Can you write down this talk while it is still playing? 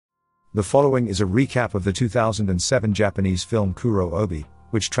The following is a recap of the 2007 Japanese film Kuro Obi,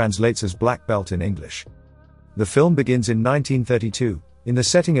 which translates as Black Belt in English. The film begins in 1932, in the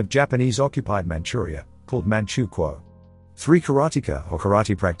setting of Japanese-occupied Manchuria, called Manchukuo. Three karateka or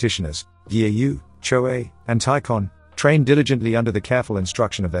karate practitioners, Giryu, Choei, and Taikan, train diligently under the careful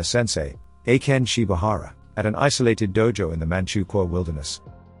instruction of their sensei, Eiken Shibahara, at an isolated dojo in the Manchukuo wilderness.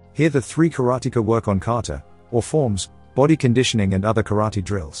 Here the three karateka work on kata, or forms, body conditioning and other karate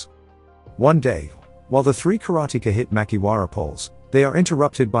drills. One day, while the three karateka hit makiwara poles, they are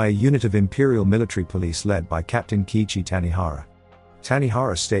interrupted by a unit of Imperial Military Police led by Captain Kiichi Tanihara.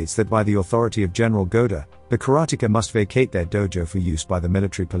 Tanihara states that by the authority of General Goda, the karateka must vacate their dojo for use by the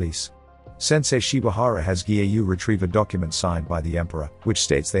military police. Sensei Shibahara has Giryu retrieve a document signed by the Emperor, which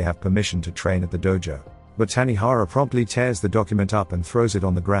states they have permission to train at the dojo. But Tanihara promptly tears the document up and throws it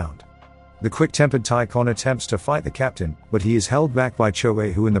on the ground. The quick-tempered Taikan attempts to fight the captain, but he is held back by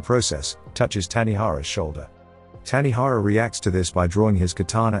Choei, who in the process, touches Tanihara's shoulder. Tanihara reacts to this by drawing his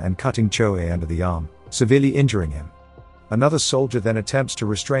katana and cutting Choei under the arm, severely injuring him. Another soldier then attempts to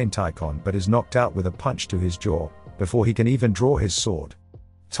restrain Taikan but is knocked out with a punch to his jaw, before he can even draw his sword.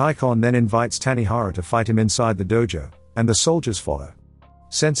 Taikan then invites Tanihara to fight him inside the dojo, and the soldiers follow.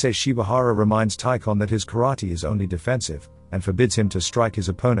 Sensei Shibahara reminds Taikan that his karate is only defensive, and forbids him to strike his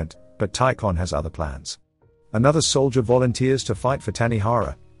opponent, but Taikan has other plans. Another soldier volunteers to fight for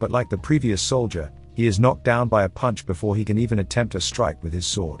Tanihara, but like the previous soldier, he is knocked down by a punch before he can even attempt a strike with his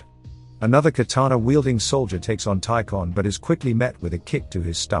sword. Another katana-wielding soldier takes on Taikan but is quickly met with a kick to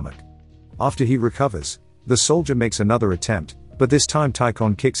his stomach. After he recovers, the soldier makes another attempt, but this time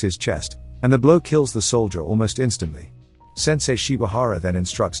Taikan kicks his chest, and the blow kills the soldier almost instantly. Sensei Shibahara then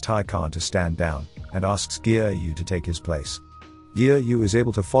instructs Taikan to stand down, and asks Giryu to take his place. Giryu is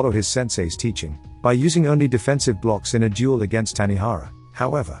able to follow his sensei's teaching, by using only defensive blocks in a duel against Tanihara.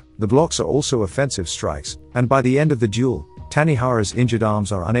 However, the blocks are also offensive strikes, and by the end of the duel, Tanihara's injured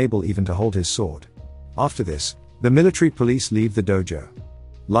arms are unable even to hold his sword. After this, the military police leave the dojo.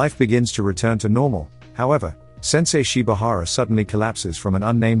 Life begins to return to normal, however, Sensei Shibahara suddenly collapses from an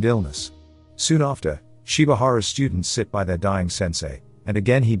unnamed illness. Soon after, Shibahara's students sit by their dying sensei, and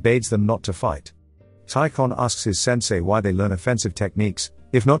again he begs them not to fight. Taikan asks his sensei why they learn offensive techniques,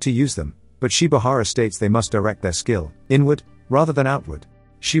 if not to use them, but Shibahara states they must direct their skill inward, rather than outward.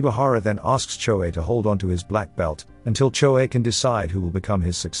 Shibahara then asks Choei to hold on to his black belt, until Choei can decide who will become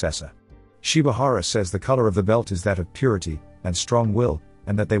his successor. Shibahara says the color of the belt is that of purity, and strong will,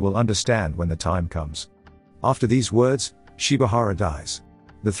 and that they will understand when the time comes. After these words, Shibahara dies.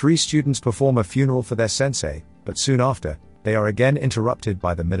 The three students perform a funeral for their sensei, but soon after, they are again interrupted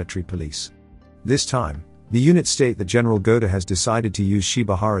by the military police. This time, the unit state that General Goda has decided to use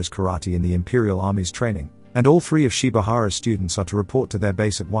Shibahara's karate in the Imperial Army's training, and all three of Shibahara's students are to report to their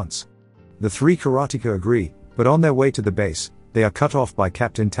base at once. The three karateka agree, but on their way to the base, they are cut off by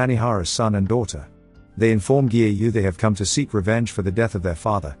Captain Tanihara's son and daughter. They inform Giryu they have come to seek revenge for the death of their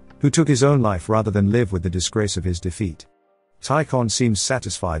father, who took his own life rather than live with the disgrace of his defeat. Taikan seems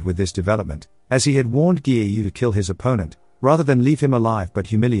satisfied with this development, as he had warned Giryu to kill his opponent, rather than leave him alive but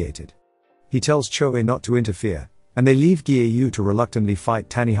humiliated. He tells Choei not to interfere, and they leave Giryu to reluctantly fight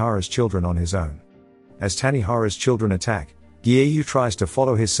Tanihara's children on his own. As Tanihara's children attack, Giryu tries to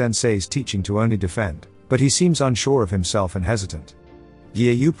follow his sensei's teaching to only defend, but he seems unsure of himself and hesitant.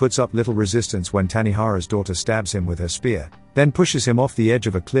 Giryu puts up little resistance when Tanihara's daughter stabs him with her spear, then pushes him off the edge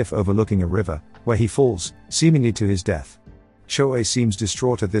of a cliff overlooking a river, where he falls, seemingly to his death. Choei seems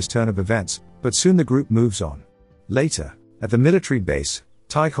distraught at this turn of events, but soon the group moves on. Later, at the military base,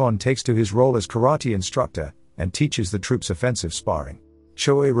 Taikan takes to his role as karate instructor, and teaches the troops offensive sparring.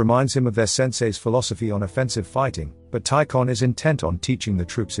 Choei reminds him of their sensei's philosophy on offensive fighting, but Taikan is intent on teaching the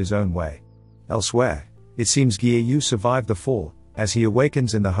troops his own way. Elsewhere, it seems Giryu survived the fall, as he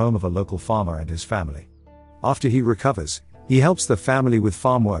awakens in the home of a local farmer and his family. After he recovers, he helps the family with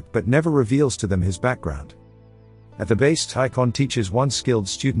farm work but never reveals to them his background. At the base, Taikan teaches one skilled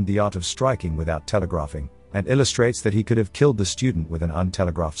student the art of striking without telegraphing, and illustrates that he could have killed the student with an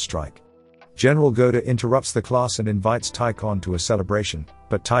untelegraphed strike. General Goda interrupts the class and invites Taikan to a celebration,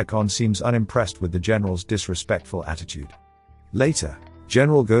 but Taikan seems unimpressed with the general's disrespectful attitude. Later,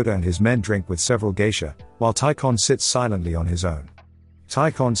 General Goda and his men drink with several geisha, while Taikan sits silently on his own.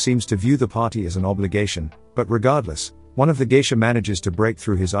 Taikan seems to view the party as an obligation, but regardless, one of the geisha manages to break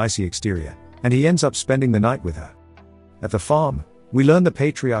through his icy exterior, and he ends up spending the night with her. At the farm, we learn the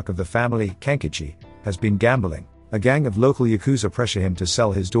patriarch of the family, Kenkichi, has been gambling. A gang of local yakuza pressure him to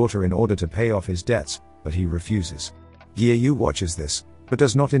sell his daughter in order to pay off his debts, but he refuses. Giryu watches this, but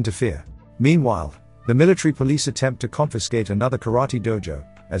does not interfere. Meanwhile, the military police attempt to confiscate another karate dojo,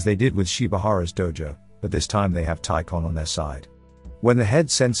 as they did with Shibahara's dojo, but this time they have Taikan on their side. When the head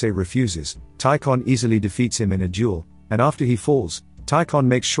sensei refuses, Taikan easily defeats him in a duel, and after he falls, Taikan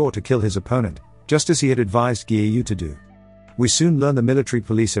makes sure to kill his opponent, just as he had advised Giryu to do. We soon learn the military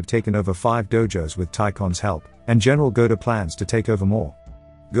police have taken over 5 dojos with Taikan's help, and General Goda plans to take over more.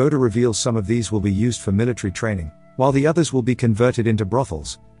 Goda reveals some of these will be used for military training, while the others will be converted into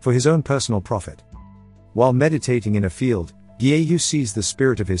brothels, for his own personal profit. While meditating in a field, Giryu sees the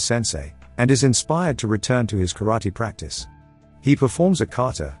spirit of his sensei, and is inspired to return to his karate practice. He performs a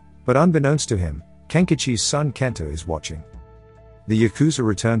kata, but unbeknownst to him, Kenkichi's son Kento is watching. The Yakuza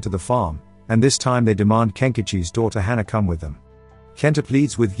return to the farm, and this time they demand Kenkichi's daughter Hana come with them. Kento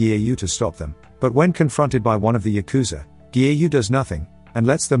pleads with Giryu to stop them, but when confronted by one of the Yakuza, Giryu does nothing, and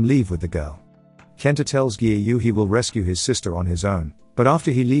lets them leave with the girl. Kento tells Giryu he will rescue his sister on his own, but after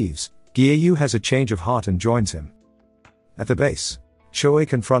he leaves, Giryu has a change of heart and joins him. At the base, Choei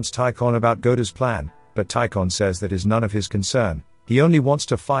confronts Taikan about Goda's plan, but Taikan says that is none of his concern, he only wants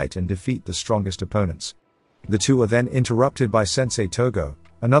to fight and defeat the strongest opponents. The two are then interrupted by Sensei Togo,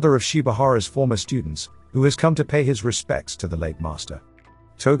 another of Shibahara's former students, who has come to pay his respects to the late master.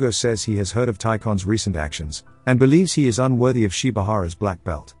 Togo says he has heard of Taikan's recent actions, and believes he is unworthy of Shibahara's black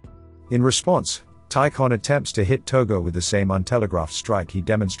belt. In response, Taikan attempts to hit Togo with the same untelegraphed strike he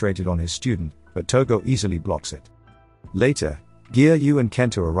demonstrated on his student, but Togo easily blocks it. Later, Giryu and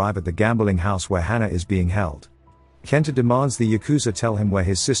Kento arrive at the gambling house where Hana is being held. Kento demands the Yakuza tell him where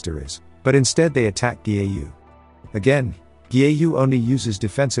his sister is, but instead they attack Giryu. Again, Giryu only uses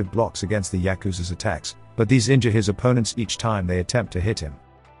defensive blocks against the Yakuza's attacks, but these injure his opponents each time they attempt to hit him.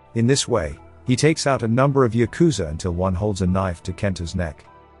 In this way, he takes out a number of Yakuza until one holds a knife to Kento's neck.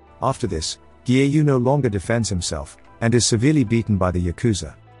 After this, Giryu no longer defends himself, and is severely beaten by the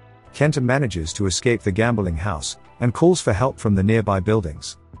Yakuza. Kento manages to escape the gambling house, and calls for help from the nearby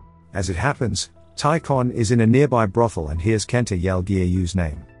buildings. As it happens, Taikan is in a nearby brothel and hears Kento yell Giryu's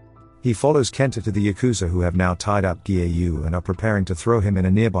name. He follows Kento to the Yakuza who have now tied up Giryu and are preparing to throw him in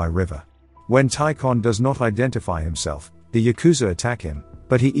a nearby river. When Taikan does not identify himself, the Yakuza attack him,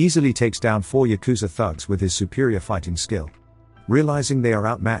 but he easily takes down 4 Yakuza thugs with his superior fighting skill. Realizing they are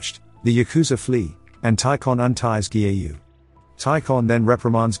outmatched, the Yakuza flee, and Taikan unties Giryu. Taikan then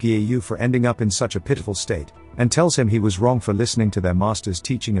reprimands Giryu for ending up in such a pitiful state, and tells him he was wrong for listening to their master's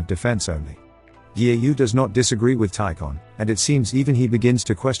teaching of defense only. Giryu does not disagree with Taikan, and it seems even he begins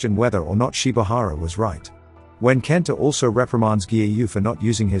to question whether or not Shibahara was right. When Kento also reprimands Giryu for not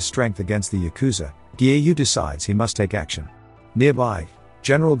using his strength against the Yakuza, Giryu decides he must take action. Nearby,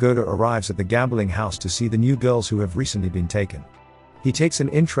 General Goda arrives at the gambling house to see the new girls who have recently been taken. He takes an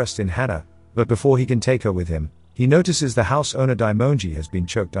interest in Hana, but before he can take her with him, he notices the house owner Daimonji has been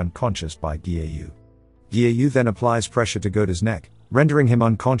choked unconscious by Giryu. Giryu then applies pressure to Goda's neck, rendering him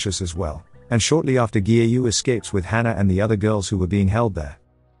unconscious as well, and shortly after Giryu escapes with Hana and the other girls who were being held there.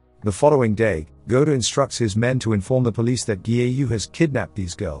 The following day, Goda instructs his men to inform the police that Giryu has kidnapped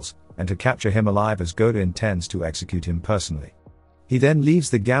these girls, and to capture him alive as Goda intends to execute him personally. He then leaves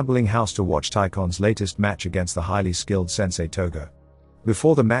the gambling house to watch Taikan's latest match against the highly skilled Sensei Togo.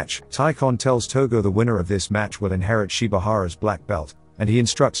 Before the match, Taikan tells Togo the winner of this match will inherit Shibahara's black belt, and he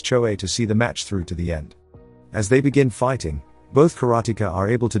instructs Choei to see the match through to the end. As they begin fighting, both Karateka are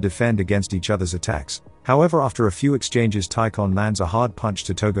able to defend against each other's attacks, however after a few exchanges Taikan lands a hard punch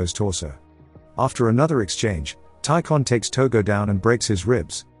to Togo's torso. After another exchange, Taikan takes Togo down and breaks his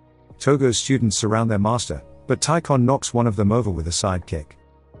ribs. Togo's students surround their master, but Taikan knocks one of them over with a side kick.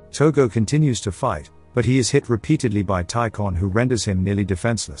 Togo continues to fight, but he is hit repeatedly by Taikan who renders him nearly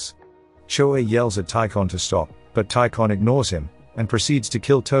defenseless. Choei yells at Taikan to stop, but Taikan ignores him, and proceeds to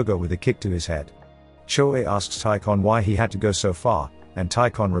kill Togo with a kick to his head. Choei asks Taikan why he had to go so far, and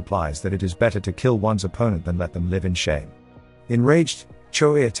Taikan replies that it is better to kill one's opponent than let them live in shame. Enraged,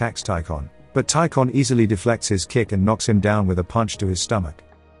 Choei attacks Taikan, but Taikan easily deflects his kick and knocks him down with a punch to his stomach.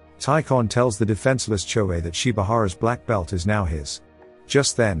 Taikan tells the defenseless Choei that Shibahara's black belt is now his.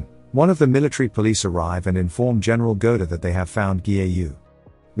 Just then, one of the military police arrive and inform General Goda that they have found Giryu.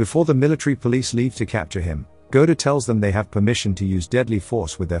 Before the military police leave to capture him, Goda tells them they have permission to use deadly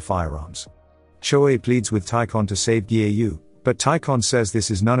force with their firearms. Choei pleads with Taikan to save Giryu, but Taikan says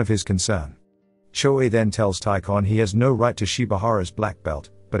this is none of his concern. Choei then tells Taikan he has no right to Shibahara's black belt,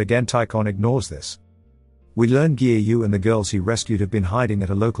 but again Taikan ignores this. We learn Giryu and the girls he rescued have been hiding at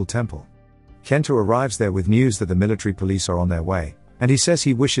a local temple. Kento arrives there with news that the military police are on their way, and he says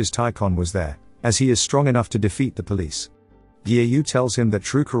he wishes Taikan was there, as he is strong enough to defeat the police. Giryu tells him that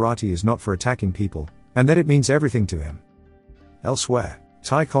true karate is not for attacking people, and that it means everything to him. Elsewhere,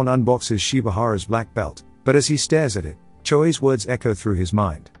 Taikan unboxes Shibahara's black belt, but as he stares at it, Choei's words echo through his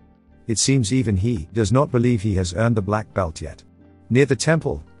mind. It seems even he does not believe he has earned the black belt yet. Near the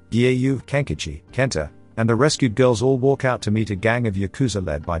temple, Giryu, Kenkichi, Kenta, and the rescued girls all walk out to meet a gang of Yakuza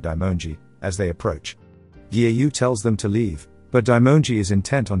led by Daimonji. As they approach, Giryu tells them to leave, but Daimonji is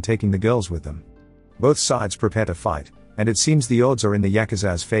intent on taking the girls with them. Both sides prepare to fight, and it seems the odds are in the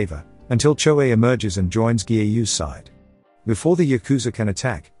Yakuza's favor, until Choei emerges and joins Giryu's side. Before the Yakuza can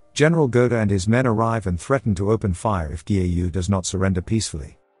attack, General Goda and his men arrive and threaten to open fire if Giryu does not surrender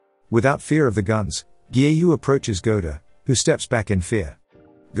peacefully. Without fear of the guns, Giryu approaches Goda, who steps back in fear.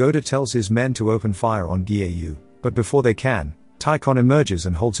 Goda tells his men to open fire on Giryu, but before they can, Taikan emerges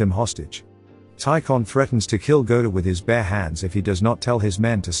and holds him hostage. Taikan threatens to kill Goda with his bare hands if he does not tell his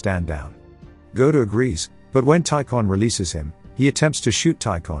men to stand down. Goda agrees, but when Taikan releases him, he attempts to shoot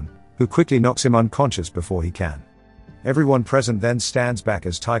Taikan, who quickly knocks him unconscious before he can. Everyone present then stands back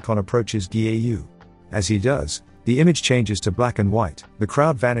as Taikan approaches Giryu. As he does, the image changes to black and white, the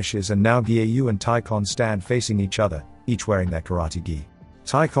crowd vanishes and now Giryu and Taikan stand facing each other, each wearing their karate gi.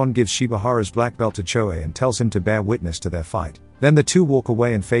 Taikan gives Shibahara's black belt to Choei and tells him to bear witness to their fight. Then the two walk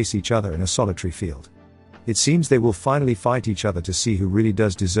away and face each other in a solitary field. It seems they will finally fight each other to see who really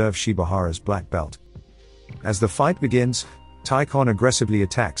does deserve Shibahara's black belt. As the fight begins, Taikan aggressively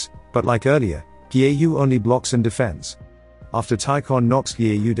attacks, but like earlier, Giryu only blocks and defends. After Taikan knocks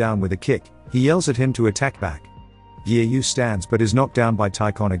Giryu down with a kick, he yells at him to attack back. Giryu stands but is knocked down by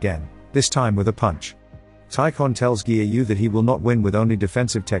Taikan again, this time with a punch. Taikan tells Giryu that he will not win with only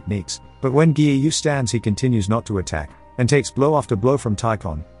defensive techniques, but when Giryu stands he continues not to attack, and takes blow after blow from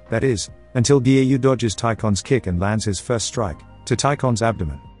Taikan, that is, until Giryu dodges Taikan's kick and lands his first strike, to Taikan's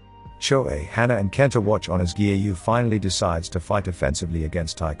abdomen. Choei, Hana and Kenta watch on as Giryu finally decides to fight offensively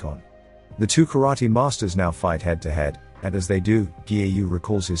against Taikan. The two karate masters now fight head to head, and as they do, Giryu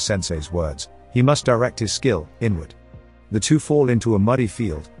recalls his sensei's words, he must direct his skill inward. The two fall into a muddy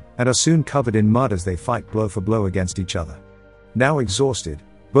field, and are soon covered in mud as they fight blow for blow against each other. Now exhausted,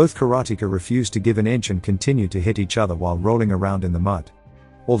 both karateka refuse to give an inch and continue to hit each other while rolling around in the mud.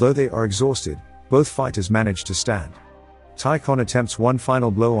 Although they are exhausted, both fighters manage to stand. Taikan attempts one final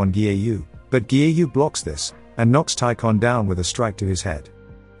blow on Giryu, but Giryu blocks this, and knocks Taikan down with a strike to his head.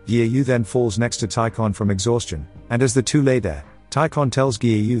 Giryu then falls next to Taikan from exhaustion, and as the two lay there, Taikan tells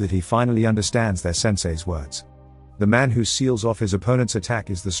Giryu that he finally understands their sensei's words. The man who seals off his opponent's attack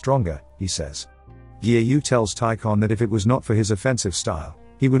is the stronger, he says. Giryu tells Taikan that if it was not for his offensive style,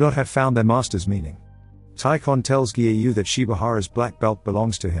 he would not have found their master's meaning. Taikan tells Giryu that Shibahara's black belt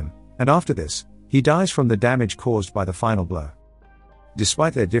belongs to him, and after this, he dies from the damage caused by the final blow.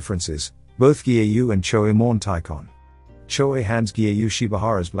 Despite their differences, both Giryu and Choei mourn Taikan. Choei hands Giryu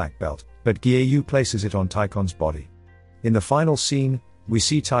Shibahara's black belt, but Giryu places it on Taikan's body. In the final scene, we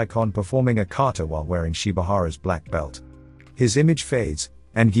see Taikan performing a kata while wearing Shibahara's black belt. His image fades,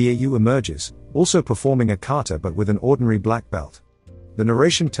 and Giryu emerges, also performing a kata but with an ordinary black belt. The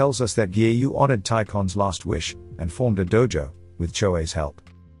narration tells us that Giryu honored Taikan's last wish, and formed a dojo, with Choei's help.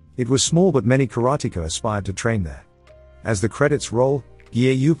 It was small but many karateka aspired to train there. As the credits roll,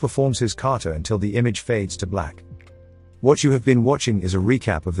 Giryu performs his kata until the image fades to black. What you have been watching is a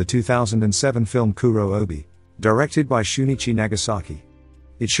recap of the 2007 film Kuro Obi, directed by Shunichi Nagasaki.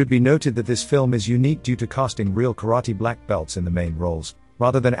 It should be noted that this film is unique due to casting real karate black belts in the main roles,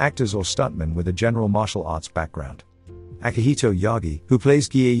 rather than actors or stuntmen with a general martial arts background. Akihito Yagi, who plays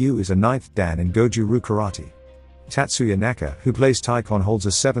Giryu, is a 9th dan in Goju-Ryu Karate. Tatsuya Naka, who plays Taikan, holds a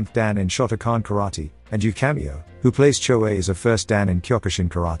 7th dan in Shotokan Karate, and Yukamiyo, who plays Choei, is a 1st dan in Kyokushin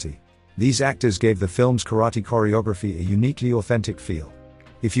Karate. These actors gave the film's karate choreography a uniquely authentic feel.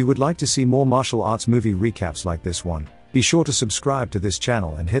 If you would like to see more martial arts movie recaps like this one, be sure to subscribe to this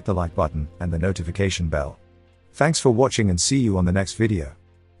channel and hit the like button and the notification bell. Thanks for watching and see you on the next video.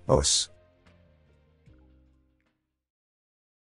 Os.